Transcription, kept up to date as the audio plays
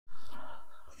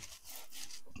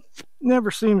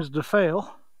Never seems to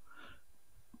fail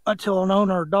until an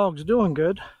owner or dog's doing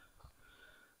good.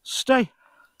 Stay.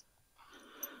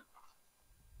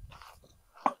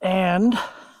 And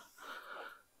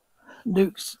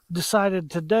Duke's decided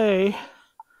today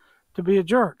to be a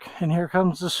jerk, and here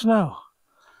comes the snow.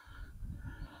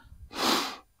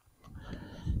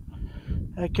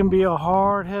 That can be a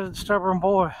hard-headed, stubborn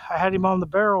boy. I had him on the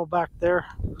barrel back there.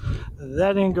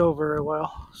 That didn't go very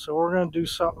well, so we're going to do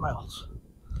something else.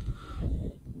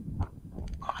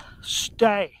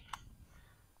 Stay.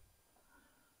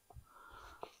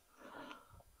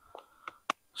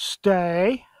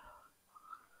 Stay.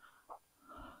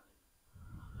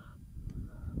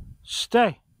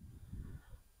 Stay.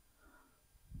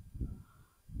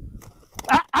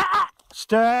 Ah, ah, ah.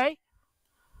 Stay.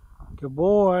 Good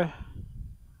boy.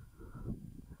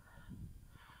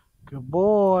 Good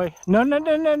boy. No, no,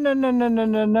 no, no, no, no, no, no,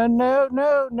 no, no, no,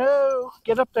 no, no.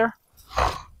 Get up there.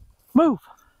 Move.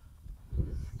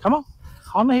 Come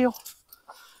on the heel.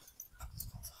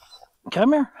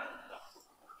 Come here.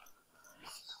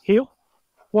 Heel.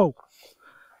 Whoa.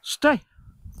 Stay.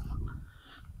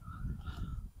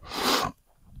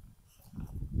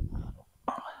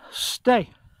 Stay.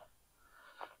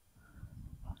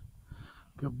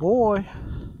 Good boy.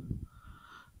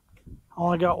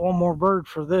 Only got one more bird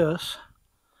for this.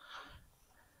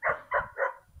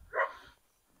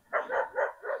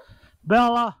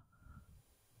 Bella.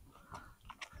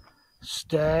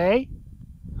 Stay.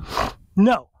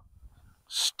 No.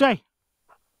 Stay.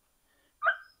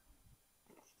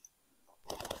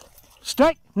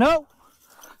 Stay. No.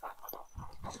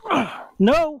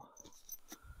 No.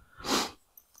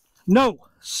 No.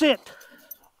 Sit.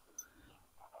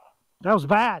 That was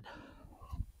bad.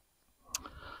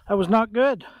 That was not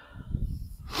good.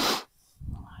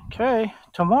 Okay,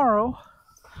 tomorrow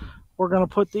we're going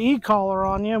to put the e-collar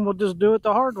on you and we'll just do it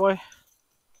the hard way.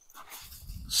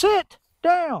 Sit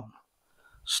down.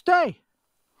 Stay.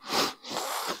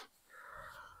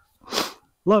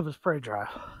 Love his prey drive.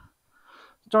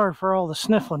 Sorry for all the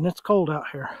sniffling. It's cold out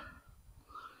here.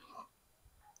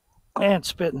 And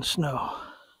spitting snow.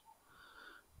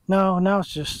 No, now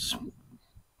it's just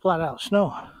flat out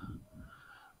snowing.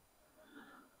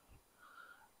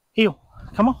 Heel.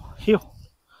 Come on, heel.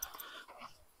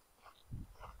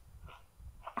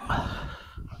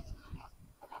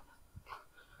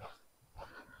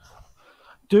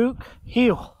 Duke,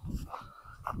 heel.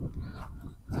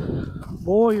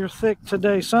 Boy, you're thick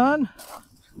today, son.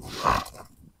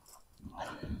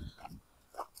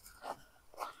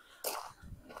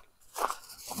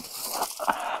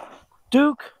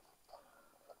 Duke.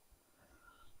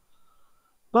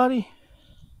 Buddy.